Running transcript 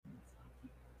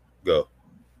Go.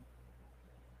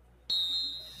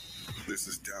 This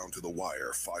is Down to the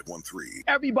Wire 513.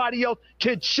 Everybody else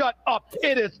can shut up.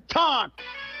 It is time.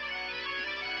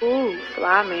 Ooh,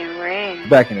 Fly Man Ring.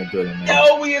 Back in the building, man.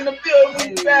 Yo, we in the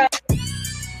building. We back.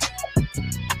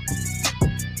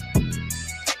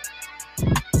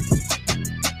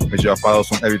 Make sure y'all follow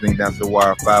us on everything Down to the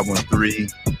Wire 513.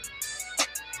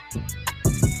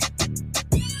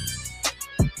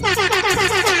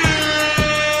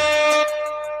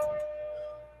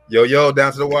 Yo,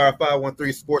 Down to the Wire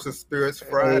 513 Sports and Spirits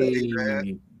Friday,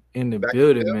 man. In the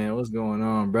building, man. What's going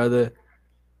on, brother?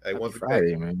 Hey, Happy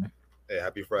Friday, man. Hey,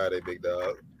 happy Friday, big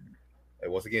dog. Hey,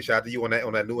 once again, shout out to you on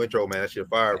that new intro, man. That shit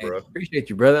fire, bro. Appreciate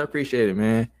you, brother. I appreciate it,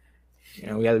 man. You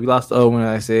know, we lost the old one,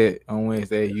 like I said on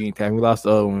Wednesday. You ain't time. We lost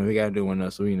the old one. We gotta do one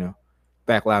else, so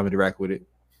back live and direct with it.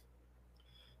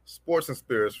 Sports and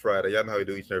Spirits Friday. Y'all know how we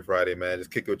do each and every Friday, man.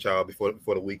 Just kick your child before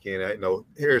the weekend. You know,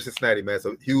 here in Cincinnati, man.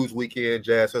 So huge weekend,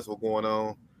 jazz festival going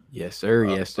on. Yes, sir.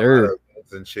 Yes, sir.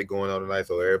 And shit going on tonight.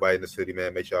 So everybody in the city,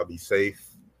 man, make sure y'all be safe.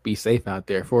 Be safe out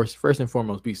there. First and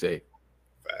foremost, be safe.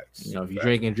 Facts. You know, if you're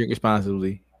drinking, drink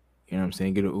responsibly. You know what I'm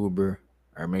saying? Get an Uber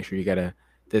or make sure you got a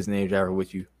designated driver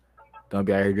with you. Don't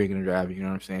be out here drinking and driving. You know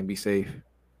what I'm saying? Be safe.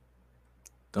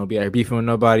 Don't be out here beefing with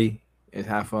nobody. Just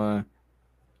have fun.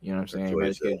 You know what I'm saying? Everybody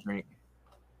just get a drink.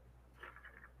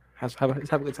 Have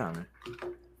a good time, man.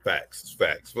 Facts.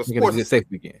 Well, you get a safe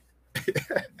weekend.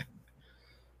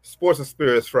 Sports and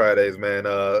Spirits Fridays, man.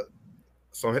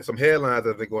 Some headlines that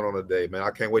have been going on today, man. I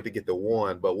can't wait to get to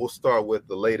one, but we'll start with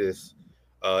the latest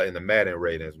in the Madden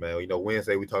ratings, man. You know,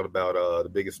 Wednesday we talked about the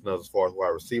biggest snubs as far as wide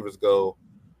receivers go.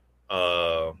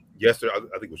 Yesterday, I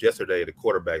think it was yesterday, the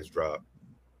quarterbacks dropped.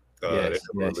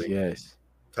 Yes.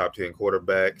 Top 10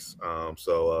 quarterbacks.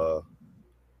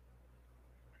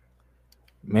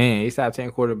 Man, these top 10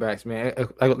 quarterbacks, man.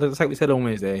 Like we said on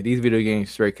Wednesday, these video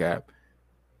games straight cap.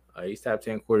 These top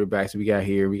 10 quarterbacks we got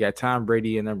here. We got Tom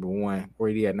Brady at number 1,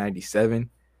 Brady at 97.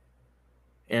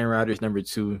 Aaron Rodgers, number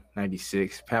 2,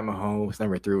 96. Pat Mahomes,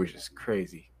 number 3, which is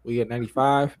crazy. We got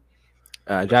 95.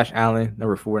 Josh Allen,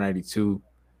 number 4, 92.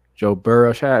 Joe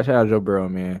Burrow, shout out Joe Burrow,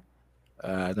 man.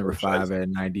 Number 5 at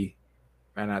 90.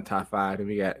 Right now, top 5. Then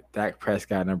we got Dak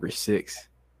Prescott, number 6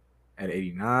 at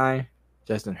 89.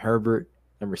 Justin Herbert,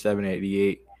 number 7 at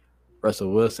 88.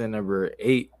 Russell Wilson, number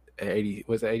 8 at 80.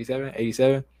 What's that, 87?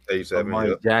 87? 87.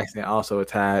 Lamar Jackson, also a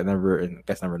tied number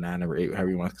 9, number 8, however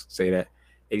you want to say that.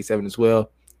 87 as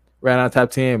well. Right now,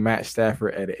 top 10, Matt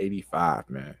Stafford at 85,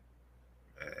 man.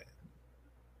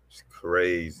 It's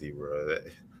crazy, bro.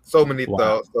 So many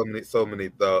thoughts.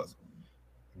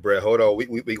 Brett, hold on. We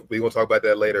gonna talk about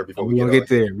that later. Before we gonna get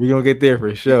there. We gonna get there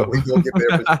for sure. We gonna get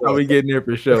there for sure. We getting there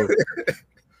for sure.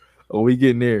 We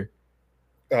getting there.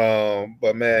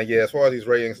 But man, yeah. As far as these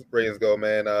ratings go,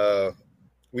 man,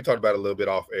 we talked about it a little bit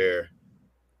off air,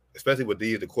 especially with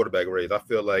the quarterback ratings. I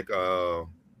feel like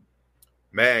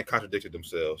man contradicted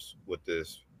themselves with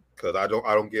this because I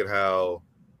don't get how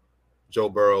Joe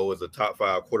Burrow is a top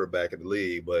 5 quarterback in the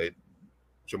league, but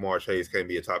Jamar Chase can't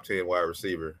be a top 10 wide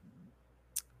receiver.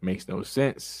 Makes no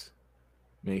sense.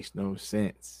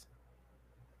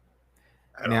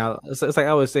 Now, it's like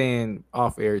I was saying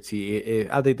off air, I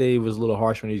think they was a little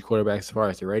harsh on these quarterbacks as far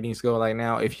as the ratings go. Like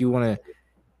now, if you want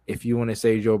to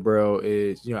say Joe Burrow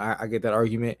is, I get that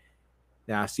argument.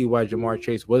 Now I see why Jamar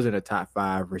Chase wasn't a top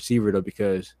 5 receiver though,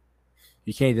 because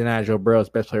you can't deny Joe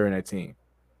Burrow's best player in that team.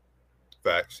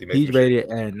 Facts. He's rated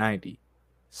at 90.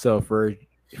 So for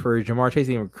Jamar Chase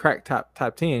to even crack top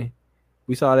 10,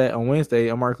 we saw that on Wednesday.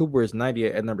 Amari Cooper is 90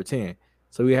 at number 10.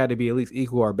 So we had to be at least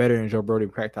equal or better than Joe Burrow to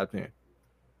crack top 10.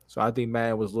 So I think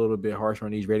Matt was a little bit harsh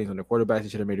on these ratings on the quarterbacks. He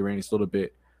should have made the ratings a little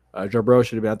bit. Joe Burrow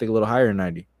should have been, I think, a little higher than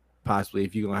 90, possibly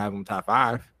if you're gonna have him top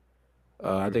 5.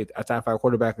 I think a top 5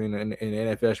 quarterback in the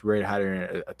NFL should be rated higher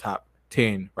than a top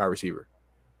 10 wide receiver.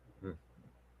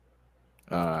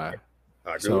 I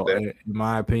agree so with that. In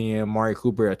my opinion, Amari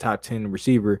Cooper, a top 10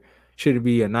 receiver, should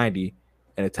be a 90,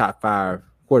 and a top 5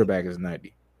 quarterback is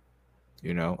 90.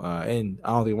 And I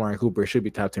don't think Amari Cooper should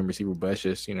be top 10 receiver, but it's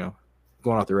just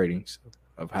going off the ratings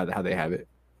of how they have it.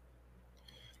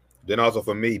 Then also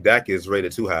for me, Dak is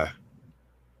rated too high.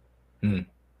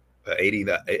 80,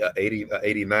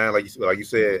 89, like you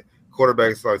said,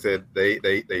 quarterbacks, like I said,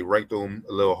 they ranked them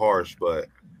a little harsh, but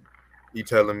you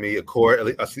telling me at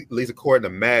least according to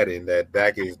Madden that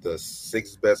Dak is the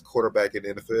 6th best quarterback in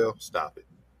the NFL? Stop it.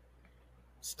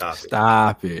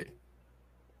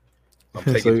 I'm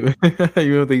taking so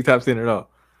you don't think he's top 10 at all?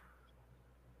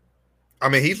 I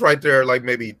mean, he's right there, like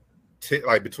maybe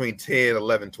between 10,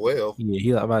 11, 12. Yeah,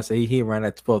 he about to say he ran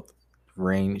at 12th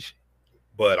range.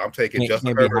 But I'm taking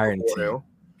Justin Herbert before him.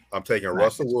 I'm taking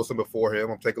Russell Wilson before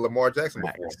him. I'm taking Lamar Jackson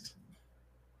before him.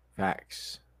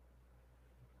 Facts.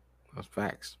 Those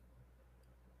facts.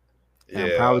 Yeah,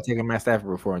 And I'm probably taking Matt Stafford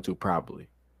before him too. Probably.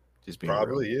 Just being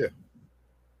probably, real. yeah.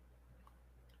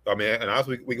 I mean, and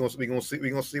honestly, we gonna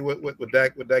see what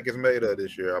Dak is made of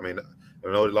this year. I mean,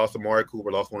 I know they lost Amari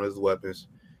Cooper, lost one of his weapons.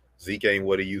 Zeke ain't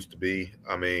what he used to be.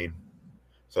 I mean,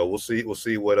 so we'll see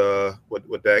what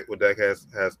Dak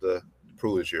has to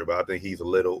prove this year. But I think he's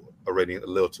already a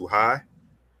little too high.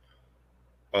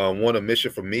 One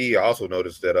omission for me, I also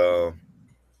noticed that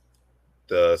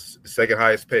the second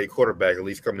highest paid quarterback, at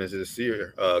least coming into this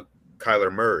year,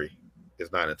 Kyler Murray,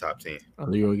 is not in the top 10.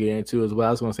 You're gonna get into as well.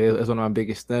 I was gonna say that's one of my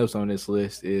biggest snubs on this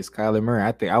list is Kyler Murray.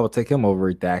 I think I would take him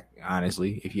over Dak,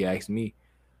 honestly, if you ask me.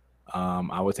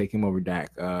 I would take him over Dak.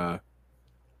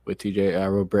 With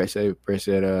TJ, Brett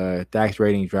said Dak's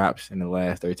rating drops in the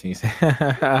last 13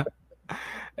 seconds.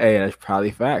 Hey, that's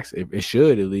probably facts. It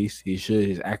should, at least. He should.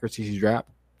 His accuracy drop.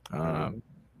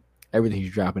 Everything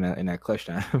he's dropping in that clutch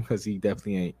time because he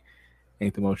definitely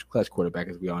ain't the most clutch quarterback,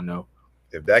 as we all know.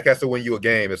 If Dak has to win you a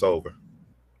game, it's over.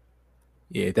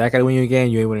 Yeah, if Dak got to win you a game,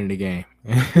 you ain't winning the game.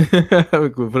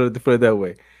 put it that way.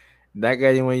 If Dak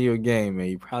got to win you a game, man,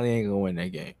 you probably ain't gonna win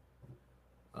that game.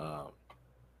 But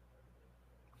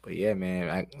yeah,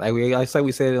 man, like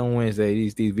we said on Wednesday,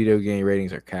 these video game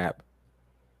ratings are cap.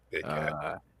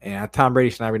 And Tom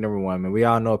Brady should not be number one. Man, we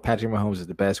all know Patrick Mahomes is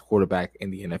the best quarterback in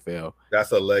the NFL.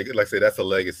 That's that's a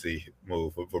legacy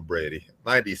move for Brady.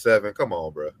 97, come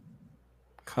on, bro.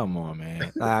 Come on,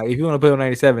 man. If you want to put on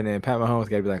 97, then Pat Mahomes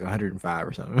got to be like 105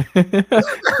 or something.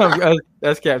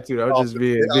 That's cap too. I'm just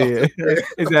being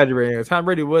exaggerating. Tom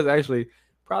Brady was actually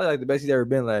probably like the best he's ever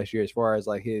been last year, as far as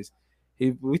like we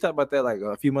talked about that like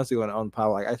a few months ago on the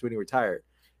pod, like actually when he retired.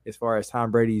 As far as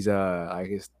Tom Brady's like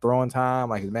his throwing time,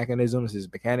 like his mechanisms, his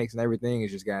mechanics, and everything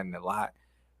has just gotten a lot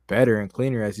better and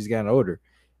cleaner as he's gotten older.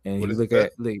 And if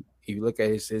you look at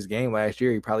his game last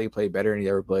year, he probably played better than he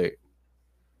ever played.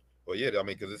 Well, yeah, I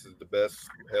mean, because this is the best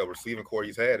receiving core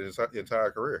he's had in his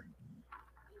entire career.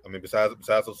 I mean, besides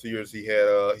those years he had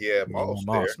Moss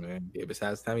there. Man. Yeah,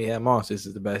 besides the time he had Moss, this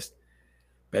is the best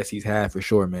he's had for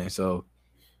sure, man. So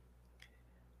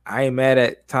I ain't mad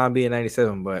at Tom being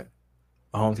 97, but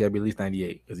Mahomes got to be at least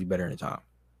 98 because he's better than Tom.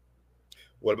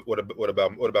 What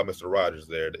about Mr. Rodgers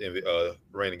there, the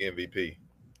reigning MVP?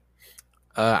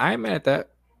 I ain't mad at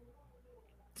that.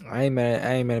 I ain't mad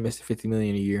at Mr. $50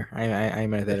 million a year. I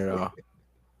ain't mad at that at all.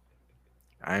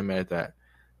 I ain't mad at that.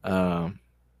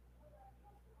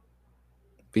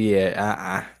 But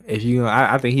yeah,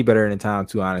 I think he better than Tom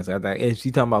too. Honestly, I think if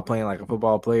you talking about playing like a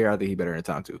football player, I think he better than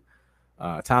Tom too.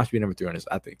 Tom should be number 3 on this.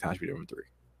 I think Tom should be number 3.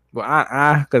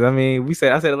 But because I mean, I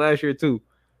said it last year too.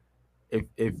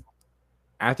 If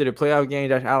after the playoff game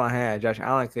Josh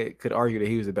Allen could argue that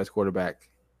he was the best quarterback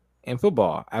in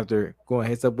football after going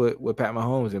heads up with Pat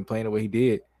Mahomes and playing the way he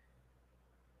did.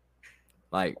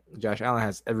 Like Josh Allen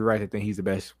has every right to think he's the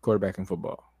best quarterback in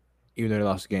football, even though they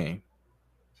lost the game.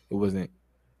 It wasn't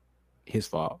his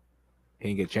fault. He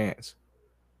didn't get a chance.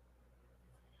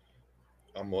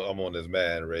 I'm on this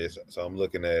man race, so I'm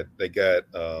looking at they got.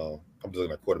 I'm just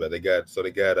looking at quarterback. They got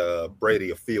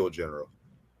Brady, a field general.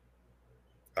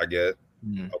 I get.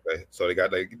 Okay, so they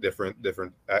got like different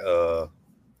names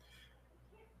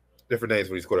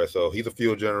for these quarterbacks. So he's a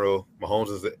field general. Mahomes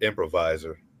is an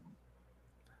improviser.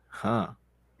 Huh.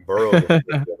 Burrow is a field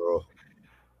general.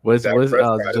 What's Joe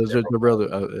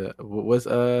Burrow? What's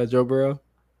Joe Burrow?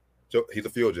 He's a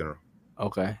field general.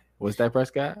 Okay. What's Dak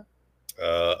Prescott?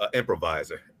 An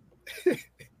improviser.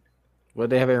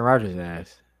 What they have Aaron Rodgers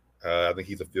as? I think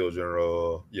he's a field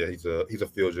general. Yeah, he's a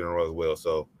field general as well.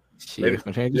 So maybe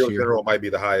field general might be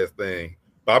the highest thing.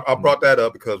 But I brought that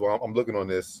up because while I'm looking on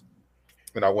this,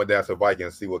 and I went down to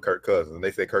Vikings to see what Kirk Cousins, and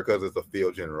they say Kirk Cousins is a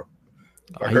field general.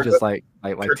 He's just like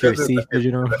tier C field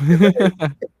general.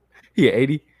 He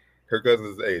 80. Kirk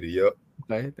Cousins is 80. Yep.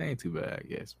 Okay, that ain't too bad, I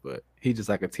guess. But he's just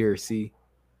like a tier C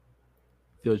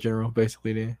field general,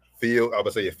 basically. Then I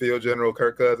would say a field general,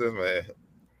 Kirk Cousins, man.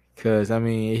 Because I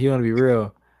mean, if you want to be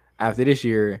real, after this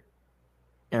year,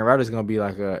 Aaron Rodgers is gonna be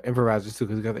like a improviser too,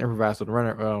 because he's got to improvise with the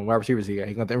runner, wide receivers he got.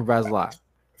 He's gonna improvise a lot.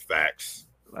 Facts.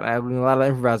 A lot of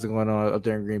improvising going on up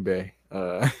there in Green Bay.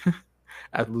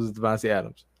 After losing to Devontae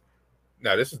Adams.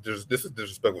 Now this is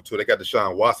disrespectful too. They got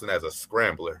Deshaun Watson as a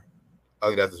scrambler. I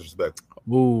think that's disrespectful.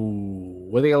 Ooh,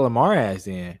 what they got Lamar as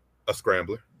then? A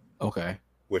scrambler. Okay.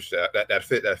 Which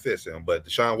that fits him, but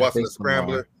Deshaun Watson a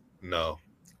scrambler? No.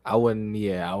 I wouldn't.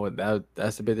 Yeah, I would.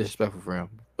 That's a bit disrespectful for him.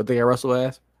 But they got Russell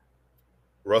as?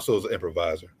 Russell's an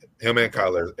improviser. Him and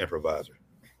Kyler is improviser.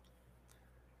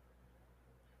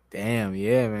 Damn,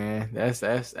 yeah, man. That's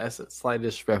a slight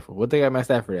disrespectful. What they got Matt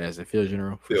Stafford as a field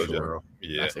general for Field sure. general.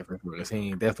 Yeah. I say for sure because he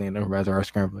ain't definitely a number our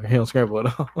scrambler. He don't scramble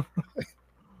at all.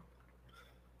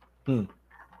 Man.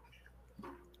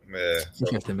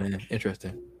 Interesting, man.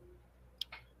 Interesting.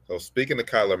 So speaking of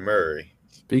Kyler Murray,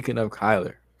 Speaking of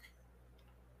Kyler,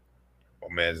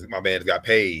 my man's got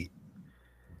paid.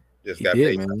 Just he got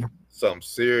did, paid man. something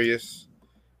serious.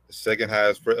 The second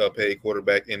highest paid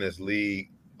quarterback in this league.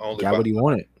 Got what he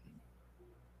wanted.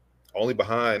 Only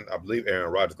behind, I believe,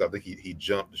 Aaron Rodgers. I think he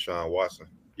jumped Deshaun Watson.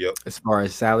 Yep. As far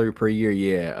as salary per year,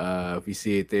 yeah. If you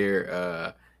see it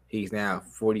there, he's now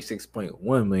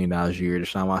 $46.1 million a year.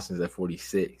 Deshaun Watson's at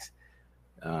 46.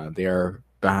 They are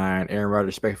behind Aaron Rodgers,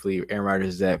 respectively. Aaron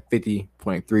Rodgers is at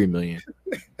 50.3 million.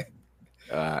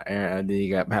 And then you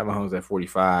got Pat Mahomes at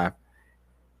 45.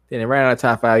 Then right on the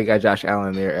top five, you got Josh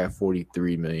Allen there at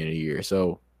 43 million a year.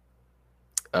 So,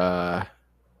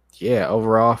 yeah,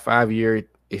 overall 5-year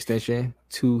extension,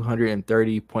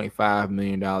 $230.5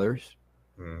 million.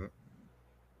 Mm-hmm.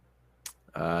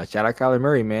 Shout out Kyler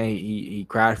Murray, man. He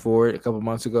cried for it a couple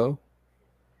months ago.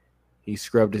 He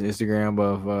scrubbed his Instagram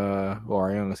of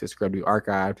or I'm gonna say scrubbed, he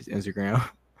archived his Instagram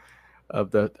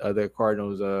of the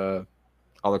Cardinals,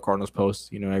 all the Cardinals posts,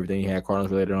 everything he had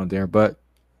Cardinals related on there. But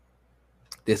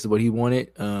this is what he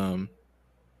wanted.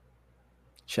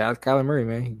 Shout out to Kyler Murray,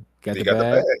 man. He got the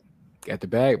bag. Got the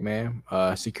bag, man.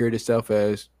 Secured himself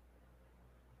as,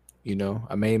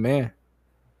 a main man.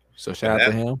 So shout out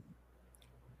to him.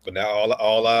 But now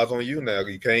all eyes on you. Now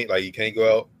you can't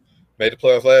go out. Made the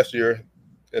playoffs last year.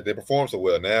 They performed so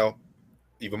well. Now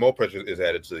even more pressure is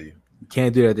added to you. You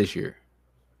can't do that this year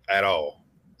at all.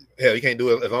 Hell, you can't do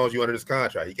it as long as you're under this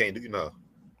contract. You can't do.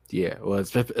 Yeah, well,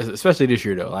 especially this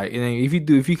year though. Like,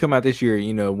 if you come out this year,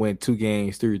 win 2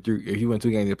 games through. If you win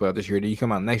 2 games in the playoff this year, then you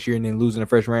come out next year and then lose in the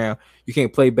first round. You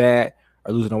can't play bad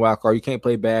or losing a wild card. You can't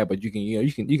play bad, but you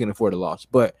can afford a loss.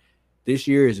 But this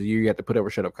year is the year you have to put up or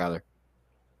shut up, Kyler.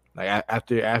 Like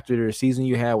after the season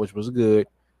you had, which was good,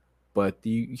 but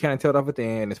you kind of tailed off at the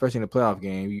end, especially in the playoff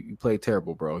game. You played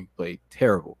terrible, bro. You played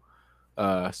terrible.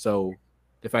 So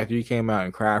the fact that you came out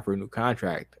and cried for a new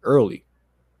contract early.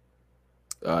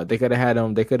 They could have had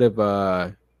him. They could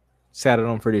have sat on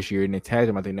him for this year and then tagged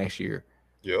him. I think next year.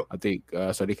 Yeah. I think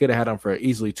so. They could have had him for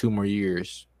easily 2 more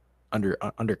years under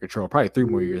control. Probably 3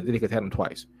 more years. They could have had him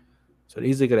twice. So they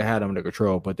easily could have had him under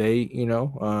control. But they,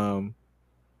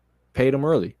 paid him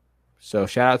early. So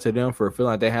shout out to them for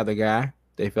feeling like they have the guy.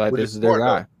 They feel like this is their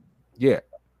guy. Yeah.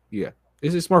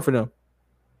 This is smart for them.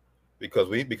 Because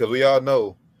we all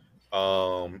know,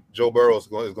 Joe Burrow is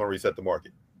going to reset the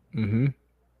market. Mm-hmm.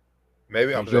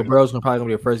 Maybe Joe Burrow's probably gonna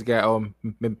be the first guy.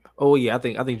 I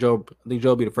think Joe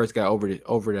will be the first guy over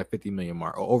that 50 million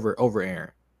mark or over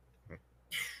Aaron.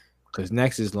 Because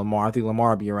next is Lamar. I think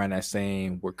Lamar will be around that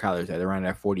same where Kyler's at, around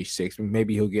that 46.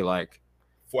 Maybe he'll get like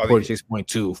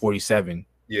 46.2, 47.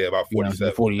 Yeah, about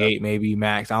 47, 48 maybe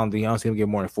max. I don't see him get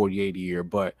more than 48 a year.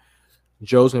 But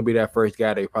Joe's gonna be that first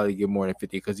guy they probably get more than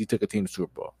 50 because he took a team to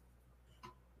Super Bowl.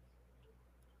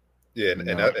 Yeah, and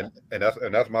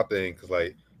that's my thing because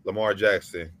like. Lamar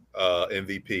Jackson,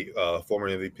 MVP, former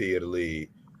MVP of the league,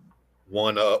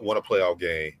 won a playoff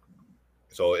game.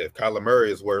 So if Kyler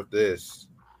Murray is worth this,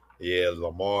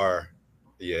 Lamar,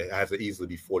 has to easily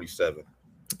be 47.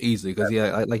 Easily, because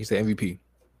like you said, MVP.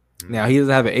 Mm-hmm. Now he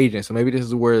doesn't have an agent, so maybe this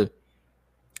is where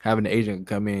having an agent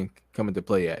come into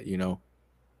play at. We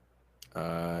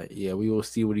will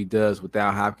see what he does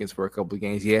without Hopkins for a couple of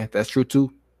games. Yeah, that's true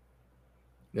too.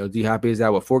 D Hop is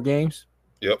out 4 games.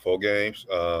 Yep, 4 games.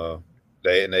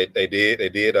 They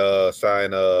did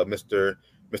sign Mr.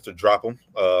 Dropham,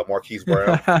 Marquise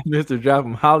Brown. Mr.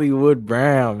 Dropham, Hollywood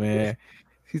Brown, man.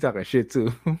 He's talking shit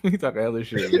too. He's talking other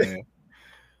shit, man.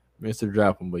 Mr.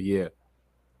 Dropham, but yeah.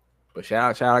 But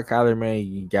shout out Kyler, man.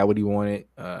 He got what he wanted.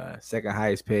 Second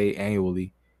highest paid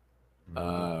annually.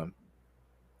 Shout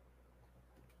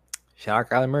out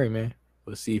Kyler Murray, man.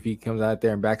 We'll see if he comes out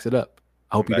there and backs it up.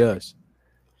 I hope he does.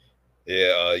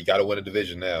 Yeah, you got to win a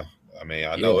division now. I mean,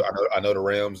 I know the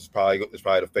Rams is probably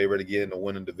the favorite again to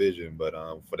win a division, but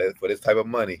for this type of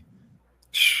money,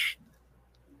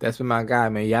 that's been my guy,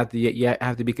 man. You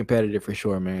have to be competitive for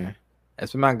sure, man.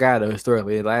 That's been my guy though.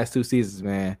 Historically, the last 2 seasons,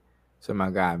 man. That's been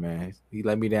my guy, man. He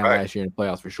let me down last year in the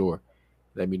playoffs for sure.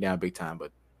 Let me down big time,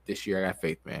 but this year I got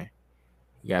faith, man.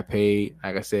 He got paid.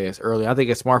 Like I said, it's early. I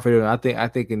think it's smart for them. I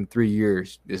think in 3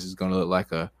 years this is gonna look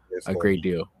like a great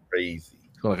deal. Crazy.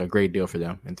 Like a great deal for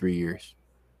them in 3 years.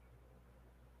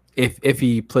 If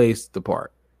he plays the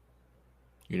part,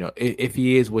 if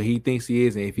he is what he thinks he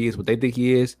is, and if he is what they think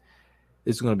he is,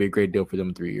 this is going to be a great deal for them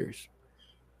in 3 years.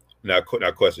 Now,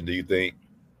 question: do you think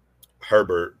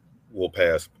Herbert will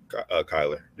pass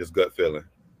Kyler. Just gut feeling.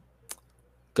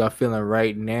 Gut feeling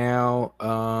right now.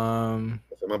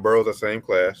 Some of Burrow's the same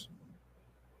class,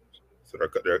 so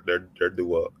they're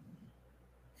due up.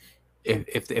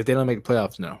 If they don't make the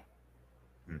playoffs, no.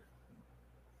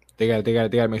 They got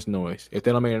to make some noise. If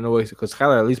they don't make a noise, because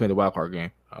Kyler at least made the wild card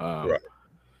game. Right.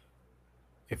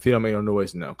 If he don't make no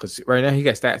noise, no. Because right now he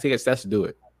got stats. He got stats to do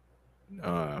it.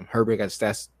 Herbert got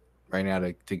stats right now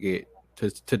to get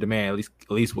to demand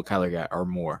at least what Kyler got or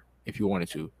more if you wanted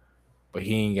to, but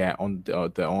he ain't got on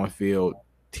the on field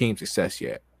team success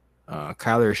yet.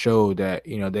 Kyler showed that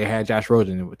they had Josh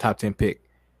Rosen, the top 10 pick,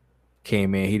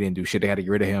 came in. He didn't do shit. They had to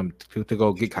get rid of him to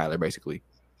go get Kyler basically,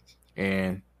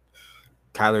 and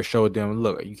Kyler showed them,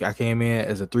 look, I came in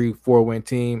as a 3-4 win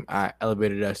team. I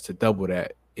elevated us to double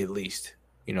that at least.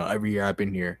 Every year I've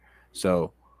been here,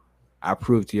 so I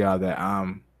proved to y'all that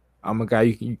I'm a guy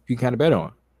you kind of bet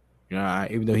on.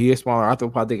 Even though he is smaller, I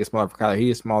probably think it's smaller for Kyler. He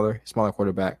is smaller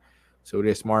quarterback, so it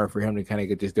is smarter for him to kind of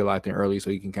get this deal out there early, so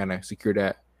he can kind of secure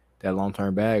that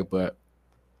long-term bag. But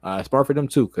it's smart for them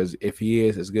too, because if he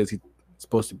is as good as he's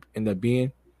supposed to end up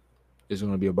being, it's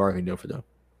going to be a bargain deal for them.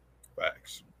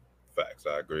 Facts.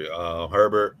 I agree.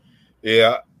 Herbert,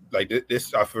 yeah, like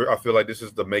this. I feel like this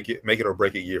is the make it or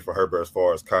break it year for Herbert as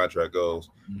far as contract goes.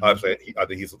 Mm-hmm. Obviously, I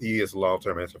think he is a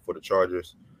long-term answer for the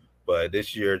Chargers, but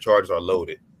this year Chargers are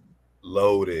loaded.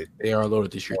 They are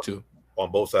loaded this year too,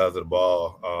 on both sides of the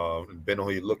ball. Depending on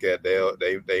who you look at,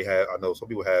 they had. I know some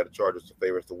people had the Chargers the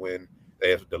favorites to win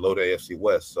the loaded AFC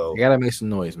West. So they gotta make some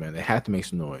noise, man. They have to make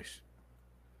some noise.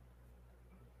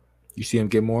 You see him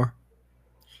get more?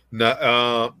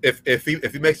 No, if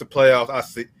he makes the playoffs, I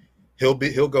see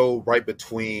he'll go right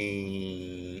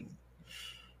between.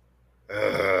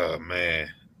 Man,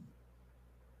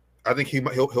 I think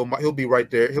he'll be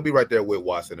right there. He'll be right there with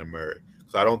Watson and Murray.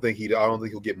 So I don't think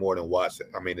he'll get more than Watson.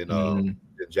 I mean, than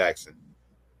Jackson.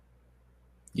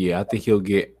 Yeah, I think he'll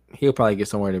probably get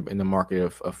somewhere in the market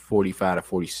of 45 to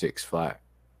 46 flat.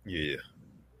 Yeah.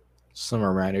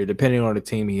 Somewhere around there, depending on the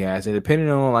team he has, and depending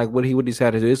on like what he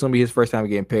decided to do. It's gonna be his first time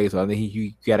getting paid, so I think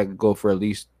he gotta go for at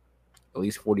least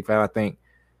 45, I think.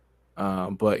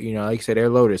 But like you said, they're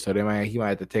loaded, so he might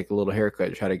have to take a little haircut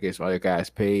to try to get some other guys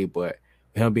paid. But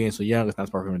him being so young, it's not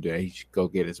smart for him to do that. He should go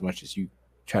get as much as you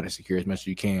try to secure as much as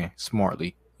you can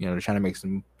smartly. They're trying to make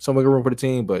some wiggle room for the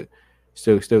team, but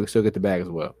still get the bag as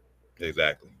well.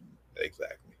 Exactly.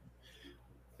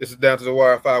 This is Down to the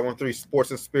Wire 513 Sports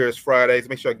and Spirits Fridays.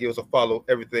 Make sure you give us a follow.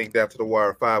 Everything Down to the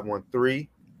Wire 513.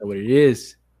 That's what it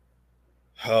is.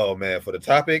 Oh man, for the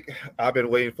topic I've been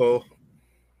waiting for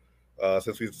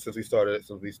since we started,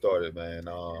 man.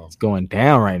 It's going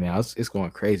down right now. It's going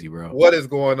crazy, bro. What is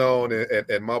going on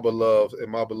in my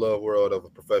beloved world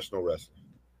of professional wrestling?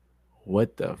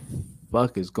 What the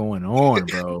fuck is going on,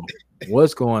 bro?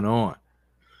 What's going on?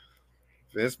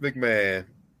 Vince McMahon,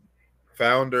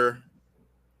 founder,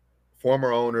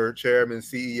 former owner, chairman,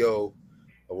 CEO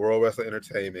of World Wrestling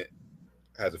Entertainment,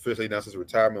 has officially announced his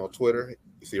retirement on Twitter.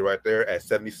 You see right there at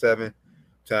 77.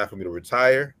 Time for me to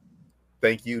retire.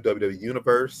 Thank you, WWE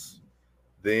Universe.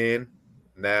 Then,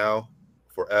 now,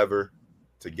 forever,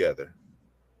 together.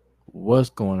 What's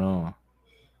going on?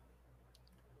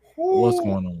 What's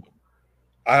going on?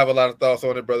 I have a lot of thoughts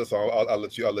on it, brother. So I'll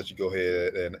let you go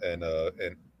ahead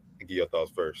and give your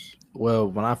thoughts first. Well,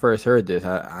 when I first heard this,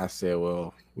 I said,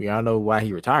 well, we all know why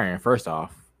he's retiring. First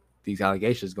off, these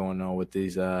allegations going on with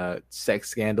these sex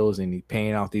scandals, and he's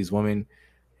paying off these women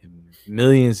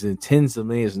millions and tens of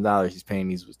millions of dollars. He's paying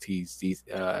these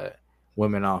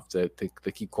women off to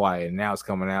keep quiet. And now it's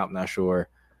coming out. I'm not sure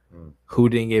who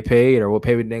didn't get paid or what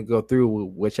payment didn't go through,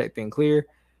 what check didn't clear.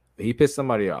 But he pissed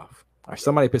somebody off, or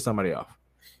somebody pissed somebody off.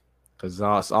 Because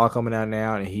it's all coming out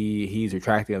now, and he's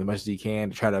retracting as much as he can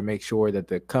to try to make sure that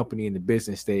the company and the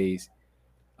business stays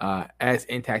as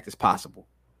intact as possible.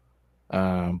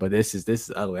 But this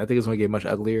is ugly. I think it's going to get much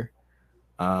uglier.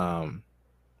 I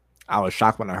was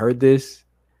shocked when I heard this.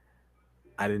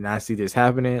 I did not see this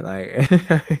happening. Like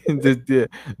the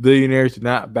billionaires do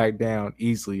not back down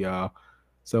easily, y'all.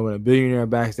 So when a billionaire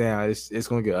backs down, it's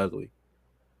going to get ugly.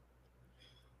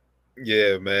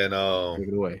 Yeah, man. Take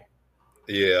it away.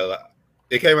 Yeah,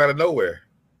 it came out of nowhere.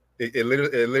 It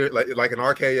literally like an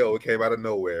RKO. It came out of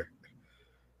nowhere.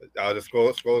 I was just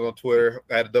scrolling on Twitter.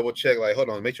 I had to double check. Like, hold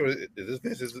on, make sure is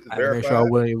this is verified. Make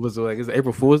sure it was like it's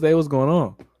April Fool's Day. What's going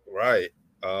on? Right.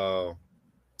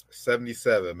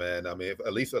 77, man. I mean,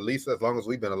 at least as long as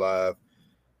we've been alive,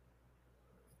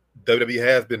 WWE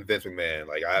has been Vince McMahon.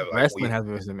 Wrestling has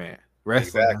been Vince McMahon.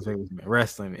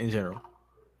 Wrestling in general.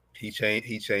 He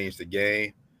changed the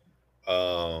game.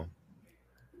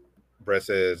 Brett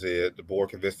says the board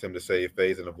convinced him to save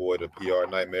face and avoid a PR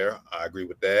nightmare. I agree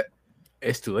with that.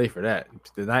 It's too late for that.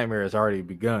 The nightmare has already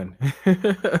begun. Yeah,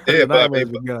 The nightmare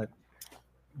has begun.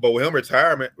 But with him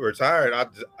retired,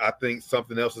 I think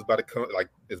something else is about to come. Like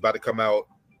it's about to come out,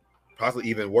 possibly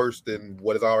even worse than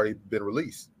what has already been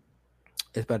released.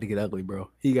 It's about to get ugly, bro.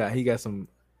 He got some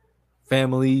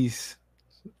families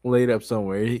laid up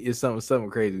somewhere. It's something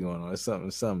crazy going on. It's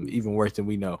something even worse than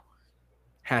we know.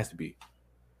 Has to be.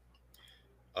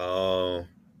 Yeah,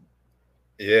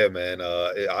 man.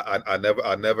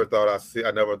 I never thought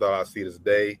I'd see this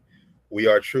day. We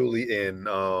are truly in.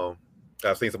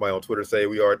 I've seen somebody on Twitter say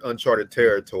we are in uncharted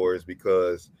territories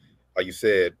because, like you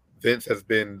said, Vince has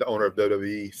been the owner of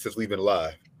WWE since we've been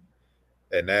alive,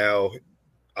 and now,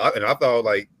 I thought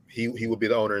like he would be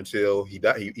the owner until he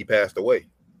died. He passed away.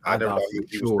 I never thought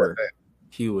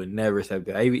he would never step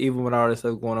down. Even when all this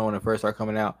stuff going on when it first started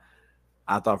coming out,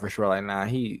 I thought for sure like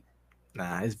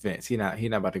it's Vince. He not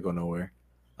about to go nowhere.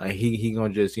 Like he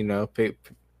gonna just pay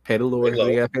the lawyers.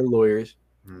 We gotta pay the lawyers.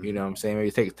 Mm-hmm. You know what I'm saying? Maybe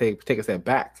take a step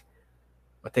back.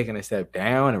 But taking a step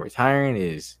down and retiring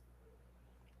is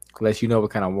lets you know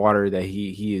what kind of water that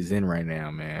he is in right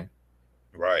now, man.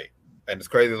 Right. And it's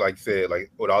crazy, like you said, like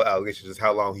with all the allegations, just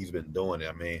how long he's been doing it.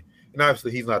 I mean, and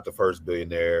obviously he's not the first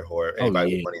billionaire or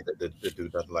anybody with money that do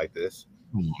nothing like this.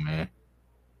 Come on, man.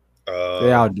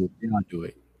 They all do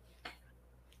it.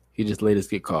 He just let us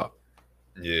get caught.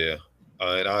 Yeah.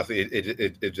 And honestly,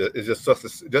 it just sucks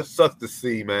to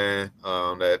see, man,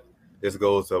 that this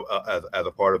goes to, as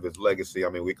a part of his legacy. I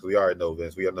mean, we already know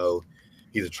Vince. We all know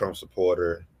he's a Trump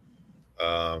supporter.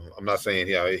 I'm not saying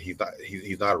he's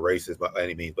not a racist by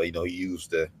any means, but he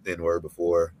used the N-word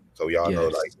before, so we all know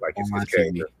like his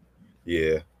character.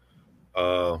 Yeah.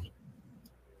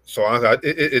 So honestly,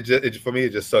 it for me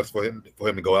it just sucks for him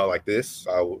to go out like this.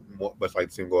 I would much like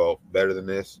to see him go out better than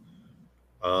this.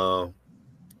 I'm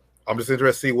just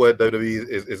interested to see what WWE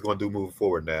is going to do moving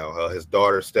forward now. His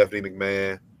daughter Stephanie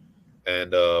McMahon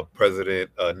and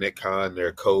President Nick Khan,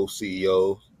 their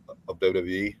co-CEO of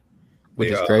WWE,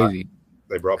 which is crazy.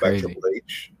 They brought back Triple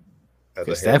H.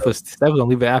 Steph was on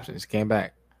leave of absence, came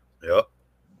back. Yep.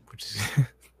 Which is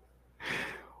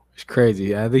it's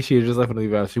crazy. I think she was just left on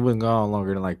leave of absence. She wasn't gone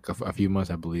longer than like a few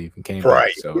months, I believe, and came back.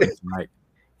 So it's like,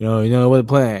 it wasn't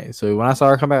planned. So when I saw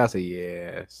her come back, I said,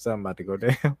 yeah, something about to go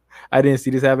down. I didn't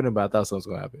see this happening, but I thought something was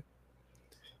going to happen.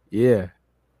 Yeah.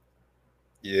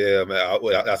 Yeah, man.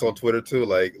 That's on Twitter too.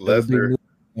 Like Lesnar.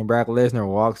 And Brock Lesnar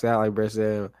walks out, like Brett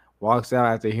said, walks out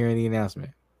after hearing the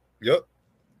announcement. Yep.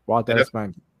 Walked out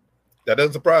spank. That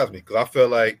doesn't surprise me because I feel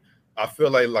like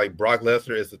Brock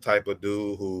Lesnar is the type of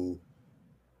dude who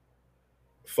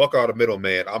fuck all the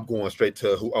middleman. I'm going straight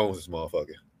to who owns this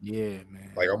motherfucker. Yeah,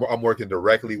 man. Like I'm working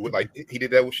directly with, like he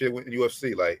did that with shit in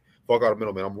UFC. Like fuck all the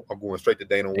middleman. I'm going straight to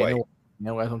Dana White.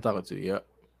 Dana White, I'm talking to. Yep.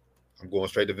 I'm going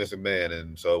straight to Vince McMahon,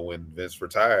 and so when Vince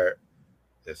retired,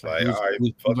 it's like, all right,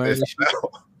 fuck this.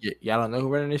 Y'all don't know who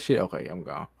running this shit. Okay, I'm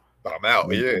gone. I'm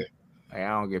out. Yeah.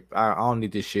 Like, I don't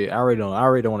need this shit. I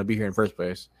already don't want to be here in the first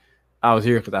place. I was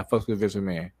here because I fucked with Vince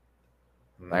McMahon.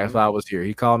 Like, that's why I was here.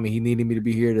 He called me. He needed me to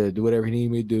be here to do whatever he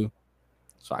needed me to do.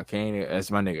 So I came.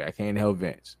 That's my nigga. I came to help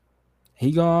Vince.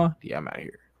 He gone. Yeah, I'm out of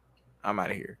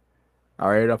here. I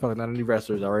already don't fuck with none of these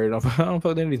wrestlers. I don't fuck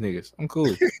with any of these niggas. I'm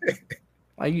cool.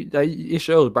 like it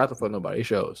shows. Bro, I don't fuck nobody. It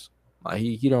shows. Like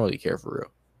he don't really care for real.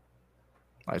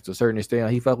 Like to a certain extent,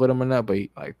 like, he fuck with him or not, but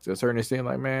to a certain extent,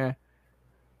 like, man,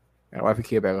 my wife and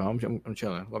kid back home. I'm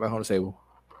chilling. Go back home to Sable.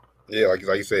 Yeah, like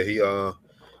you said, he I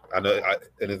know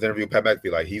in his interview with Pat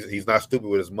McAfee, like he's not stupid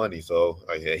with his money, so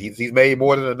like, yeah, he's made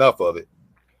more than enough of it.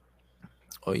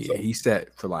 Oh yeah, he's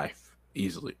set for life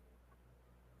easily.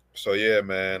 So yeah,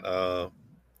 man.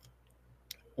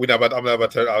 I'm not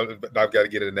about to. I've got to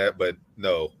get in that, but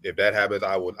no, if that happens,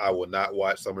 I will not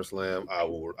watch SummerSlam.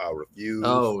 I'll refuse.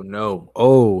 Oh no!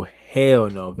 Oh hell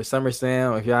no! If it's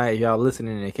SummerSlam, if y'all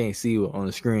listening and can't see on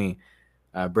the screen,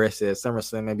 Brett says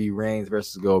SummerSlam may be Reigns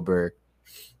versus Goldberg.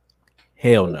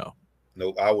 Hell no!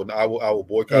 No, I will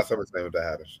boycott SummerSlam if that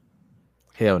happens.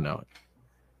 Hell no!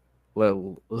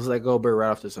 Let's let Goldberg right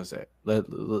off the sunset. Let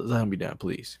him be done,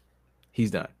 please.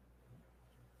 He's done.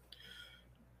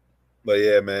 But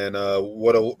yeah, man,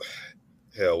 what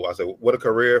a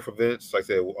career for Vince. Like I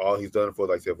said, all he's done for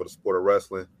the sport of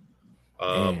wrestling.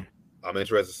 I'm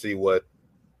interested to see what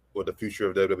the future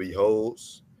of WWE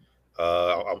holds.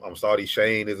 I'm sorry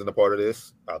Shane isn't a part of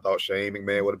this. I thought Shane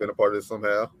McMahon would have been a part of this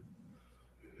somehow.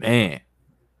 Man.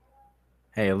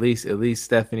 Hey, at least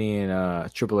Stephanie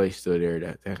and Triple H still there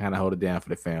to kind of hold it down for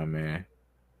the fam, man.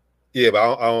 Yeah,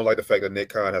 but I don't like the fact that Nick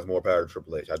Khan has more power than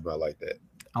Triple H. I do not like that.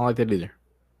 I don't like that either.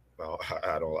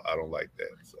 I don't like that.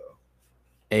 So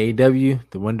AEW,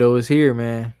 the window is here,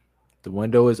 man. The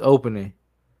window is opening.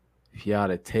 If y'all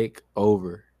to take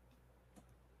over.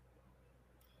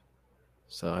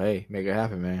 So hey, make it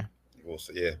happen, man. we'll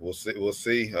see. Yeah, we'll see. We'll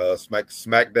see.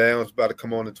 SmackDown is about to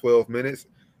come on in 12 minutes.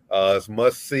 It's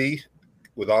must see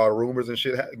with all the rumors and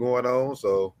shit going on.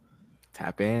 So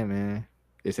Tap in, man.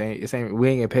 This ain't we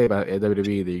ain't getting paid by WWE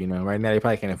either, you know. Right now they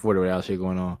probably can't afford it without shit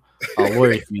going on.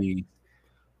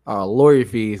 Lawyer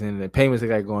fees and the payments they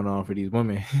got going on for these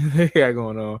women they got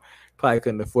going on. Probably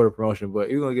couldn't afford a promotion, but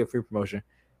you're gonna get free promotion.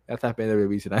 I'll tap in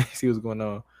WWE tonight, see what's going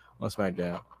on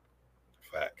SmackDown.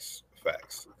 facts.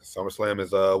 SummerSlam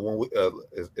is 1 week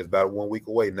is about 1 week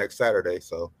away next Saturday.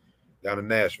 So down in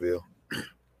Nashville.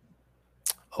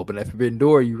 Open that forbidden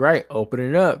door, you right. Open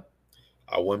it up.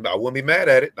 I wouldn't be mad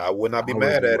at it. I would not be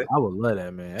mad at it. I would love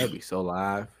that, man. That'd be so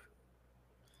live.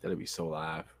 That'd be so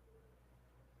live.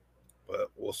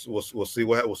 But we'll see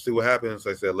what happens.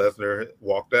 Like I said, Lesnar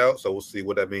walked out, so we'll see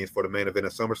what that means for the main event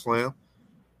of SummerSlam.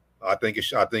 I think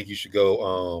you should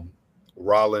go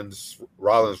Rollins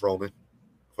Roman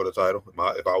for the title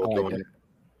if I was doing it.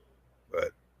 But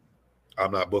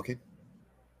I'm not booking.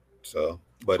 So,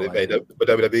 but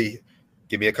WWE,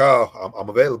 give me a call. I'm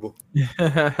available.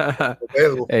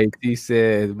 Available. Hey, he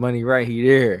said money right. He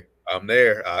there. I'm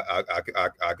there. I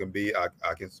can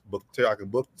book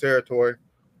the territory,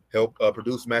 help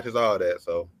produce matches, all that.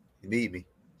 So you need me.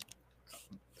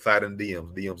 Slide in the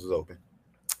DMs. DMs is open.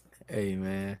 Hey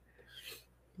man,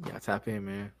 you gotta tap in,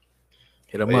 man.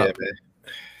 Hit them up. Man.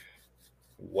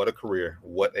 What a career!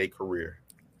 What a career!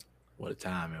 What a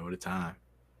time, man! What a time!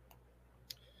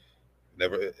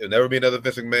 It'll never be another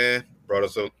Vince McMahon. Brought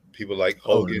us up people like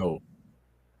Hogan,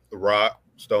 The Rock,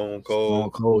 Stone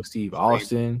Cold, Steve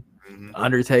Austin,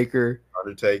 Undertaker.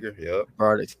 Yep.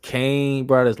 Brought us Kane.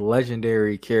 Brought us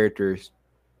legendary characters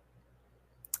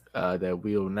that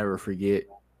we'll never forget.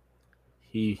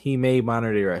 He made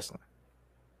modern day wrestling.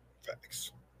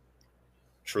 Facts.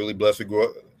 Truly blessed we grew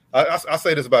up. I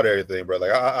say this about everything, bro.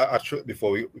 Like I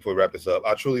before we wrap this up,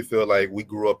 I truly feel like we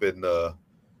grew up in the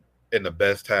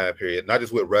best time period, not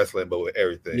just with wrestling, but with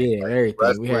everything. Yeah, like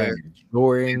everything. We had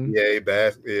Jordan, NBA,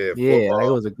 basketball. Yeah, like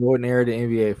it was a golden era of the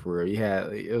NBA for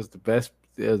real. It was the best.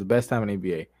 It was the best time in the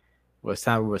NBA. It was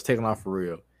time it was taking off for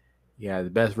real. You had the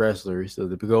best wrestlers. So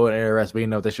the golden era wrestling, you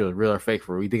know if that shit was real or fake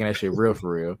for real. We thinking that shit real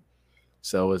for real.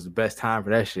 So it was the best time for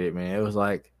that shit, man. It was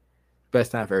like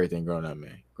best time for everything growing up,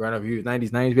 man. Growing up, you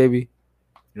 90s, baby.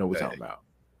 You know what we're talking about.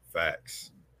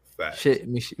 Facts. Shit, I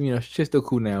mean, shit's still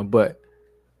cool now, but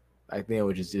back then it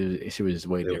was just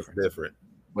way different.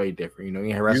 Way different. You know,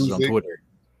 you had wrestlers on Twitter.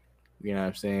 You know what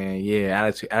I'm saying?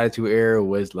 Yeah, Attitude Era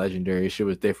was legendary. Shit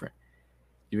was different.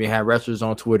 You didn't have wrestlers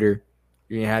on Twitter.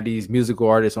 You didn't have these musical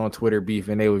artists on Twitter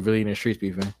beefing. They was really in the streets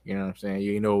beefing. You know what I'm saying?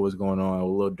 You know what was going on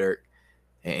with Lil Durk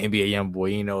and NBA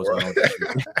Youngboy. You know what's going on.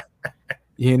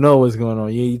 You know what's going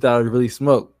on. You thought it was really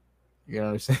smoke. You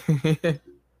know what I'm saying?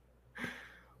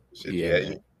 Shit,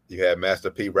 yeah. You had Master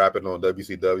P rapping on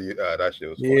WCW. That shit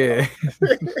was fun. Yeah.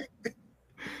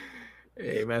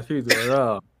 Hey, Master P doing it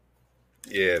all.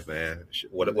 Yeah, man.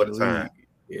 What a time.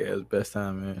 Yeah, it was the best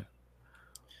time, man.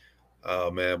 Oh,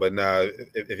 man. But now,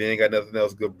 if you ain't got nothing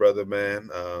else, good brother, man,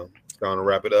 it's going to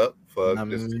wrap it up.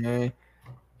 Man.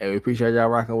 Hey, we appreciate y'all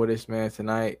rocking with us, man,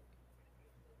 tonight.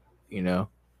 You know,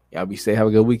 y'all be safe. Have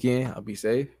a good weekend. I'll be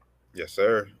safe. Yes,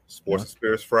 sir. Sports and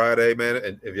Spirits Friday, man.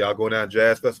 And if y'all going down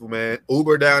Jazz Festival, man,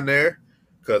 Uber down there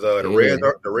because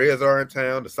the Reds are in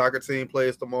town. The soccer team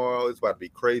plays tomorrow. It's about to be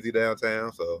crazy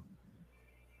downtown. So,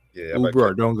 yeah. Uber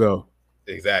or don't go.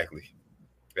 Exactly.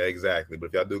 But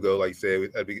if y'all do go, like you said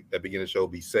at the beginning of the show,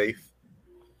 be safe.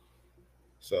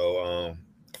 So,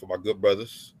 for my good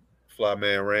brothers,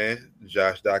 Flyman Rand,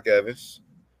 Josh Doc Evans,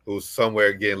 who's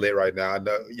somewhere getting lit right now. I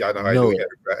know y'all know how you do it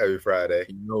every Friday.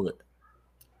 You know it.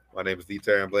 My name is D.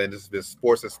 Terran Bland. This has been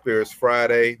Sports and Spirits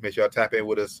Friday. Make sure y'all tap in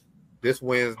with us this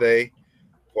Wednesday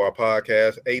for our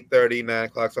podcast, 8:30, 9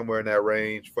 o'clock, somewhere in that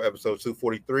range for episode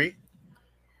 243.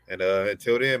 And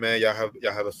until then, man, y'all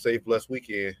have a safe, blessed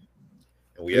weekend.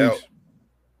 And we out.